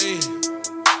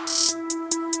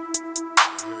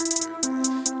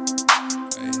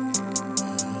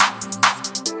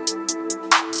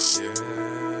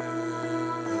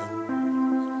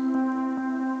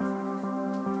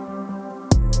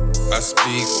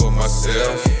speak for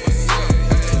myself.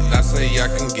 I say I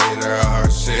can get her out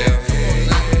her shell.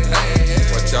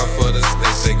 Watch out for the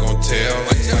snakes, they gon' tell.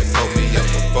 Like pull me up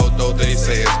a photo, they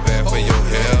say it's bad for your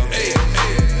health.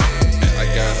 I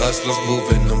got hustlers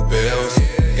moving them bills.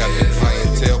 Got the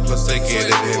clientele, plus they get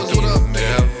it in through the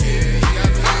mail.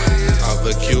 I've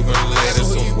accumulated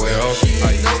some wealth.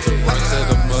 I used to run to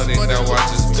the money, now I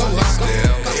just money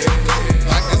still.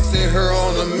 I can send her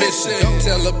on a mission.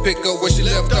 Tell her pick up where she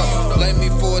left off. Blame me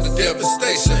for the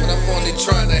devastation when I'm only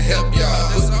trying to help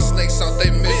y'all. Put the snakes out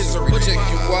their misery. Check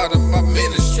you out of my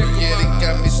ministry. Yeah, they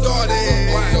got me started,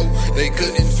 but no, they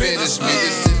couldn't finish me.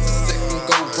 This is the second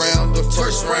go round. The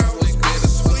first round was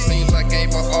bittersweet. Seems I gave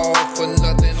my all for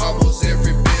nothing. Almost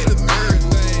every bit of me.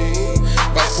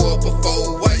 By four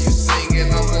before, why you singing?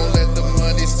 I won't let the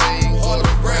money sing. All the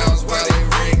Browns while they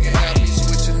ringing. I be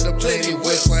switching to plenty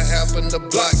with what happened. The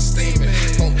block steaming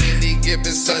on any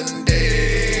given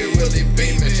Sunday. Really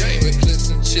beaming with clips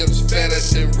and chips, fatter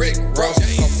than Rick Ross.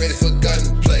 I'm ready for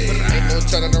gunplay. Ain't no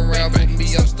turning around for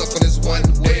me. I'm stuck on this one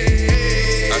way.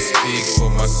 I speak for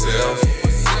myself.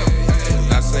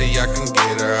 I say I can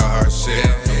get her out her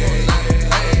shell.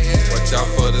 Watch out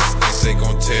for the snakes, they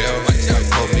gon' tell. Like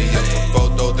pull me up a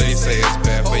photo, they say it's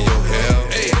bad for your health.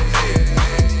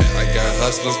 I got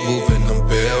hustlers moving them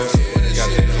bills. Got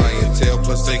the clientele,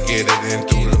 plus they get it in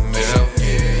through the mail.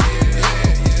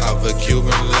 I've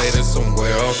accumulated some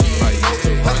wealth. I used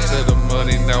to run to the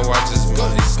money, now I just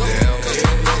money still.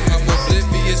 I'm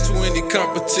oblivious to any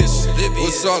competition.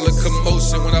 Was all a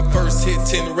commotion when I first hit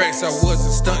 10 racks. I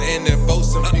wasn't stunting and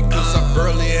boasting because I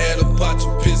barely had a pot to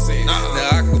piss in. Now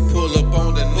I could pull up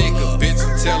on the nigga, bitch,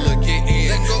 and tell her get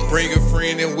in. Bring a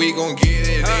friend and we gon' get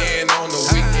it in on the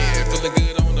weekend. Feeling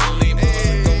good on the lean,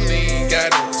 boys, codeine, got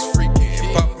it, it's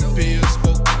freaking. Popping pills,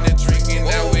 smoking and drinking,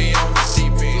 now we on the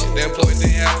deep end. The employee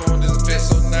they have on this vest,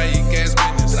 so now you can't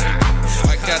spend this.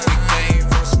 I got the game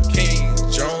from some King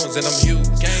Jones and I'm huge.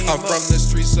 I'm from the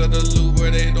streets of the loot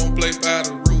where they don't play by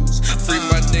the rules. Free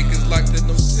my niggas locked in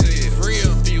them cells. Free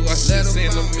a few, I sit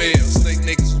in the mail. Snake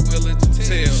niggas willing to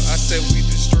tell. I said we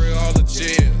destroy all the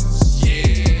jails.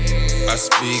 Yeah. I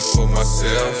speak for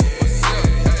myself.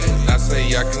 I say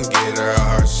I can get her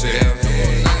out her shell.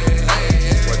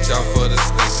 Watch out for the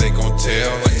snakes, they gon'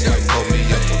 tell. Like pull me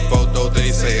up a photo,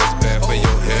 they say it's bad for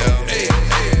your health.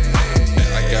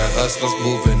 I got hustlers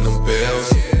moving them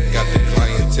bills. Got the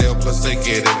clientele, plus they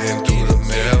get it in through the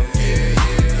mail.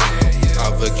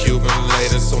 I've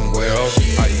accumulated some wealth.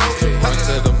 I used to run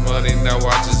to the money, now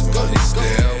I just money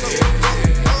still.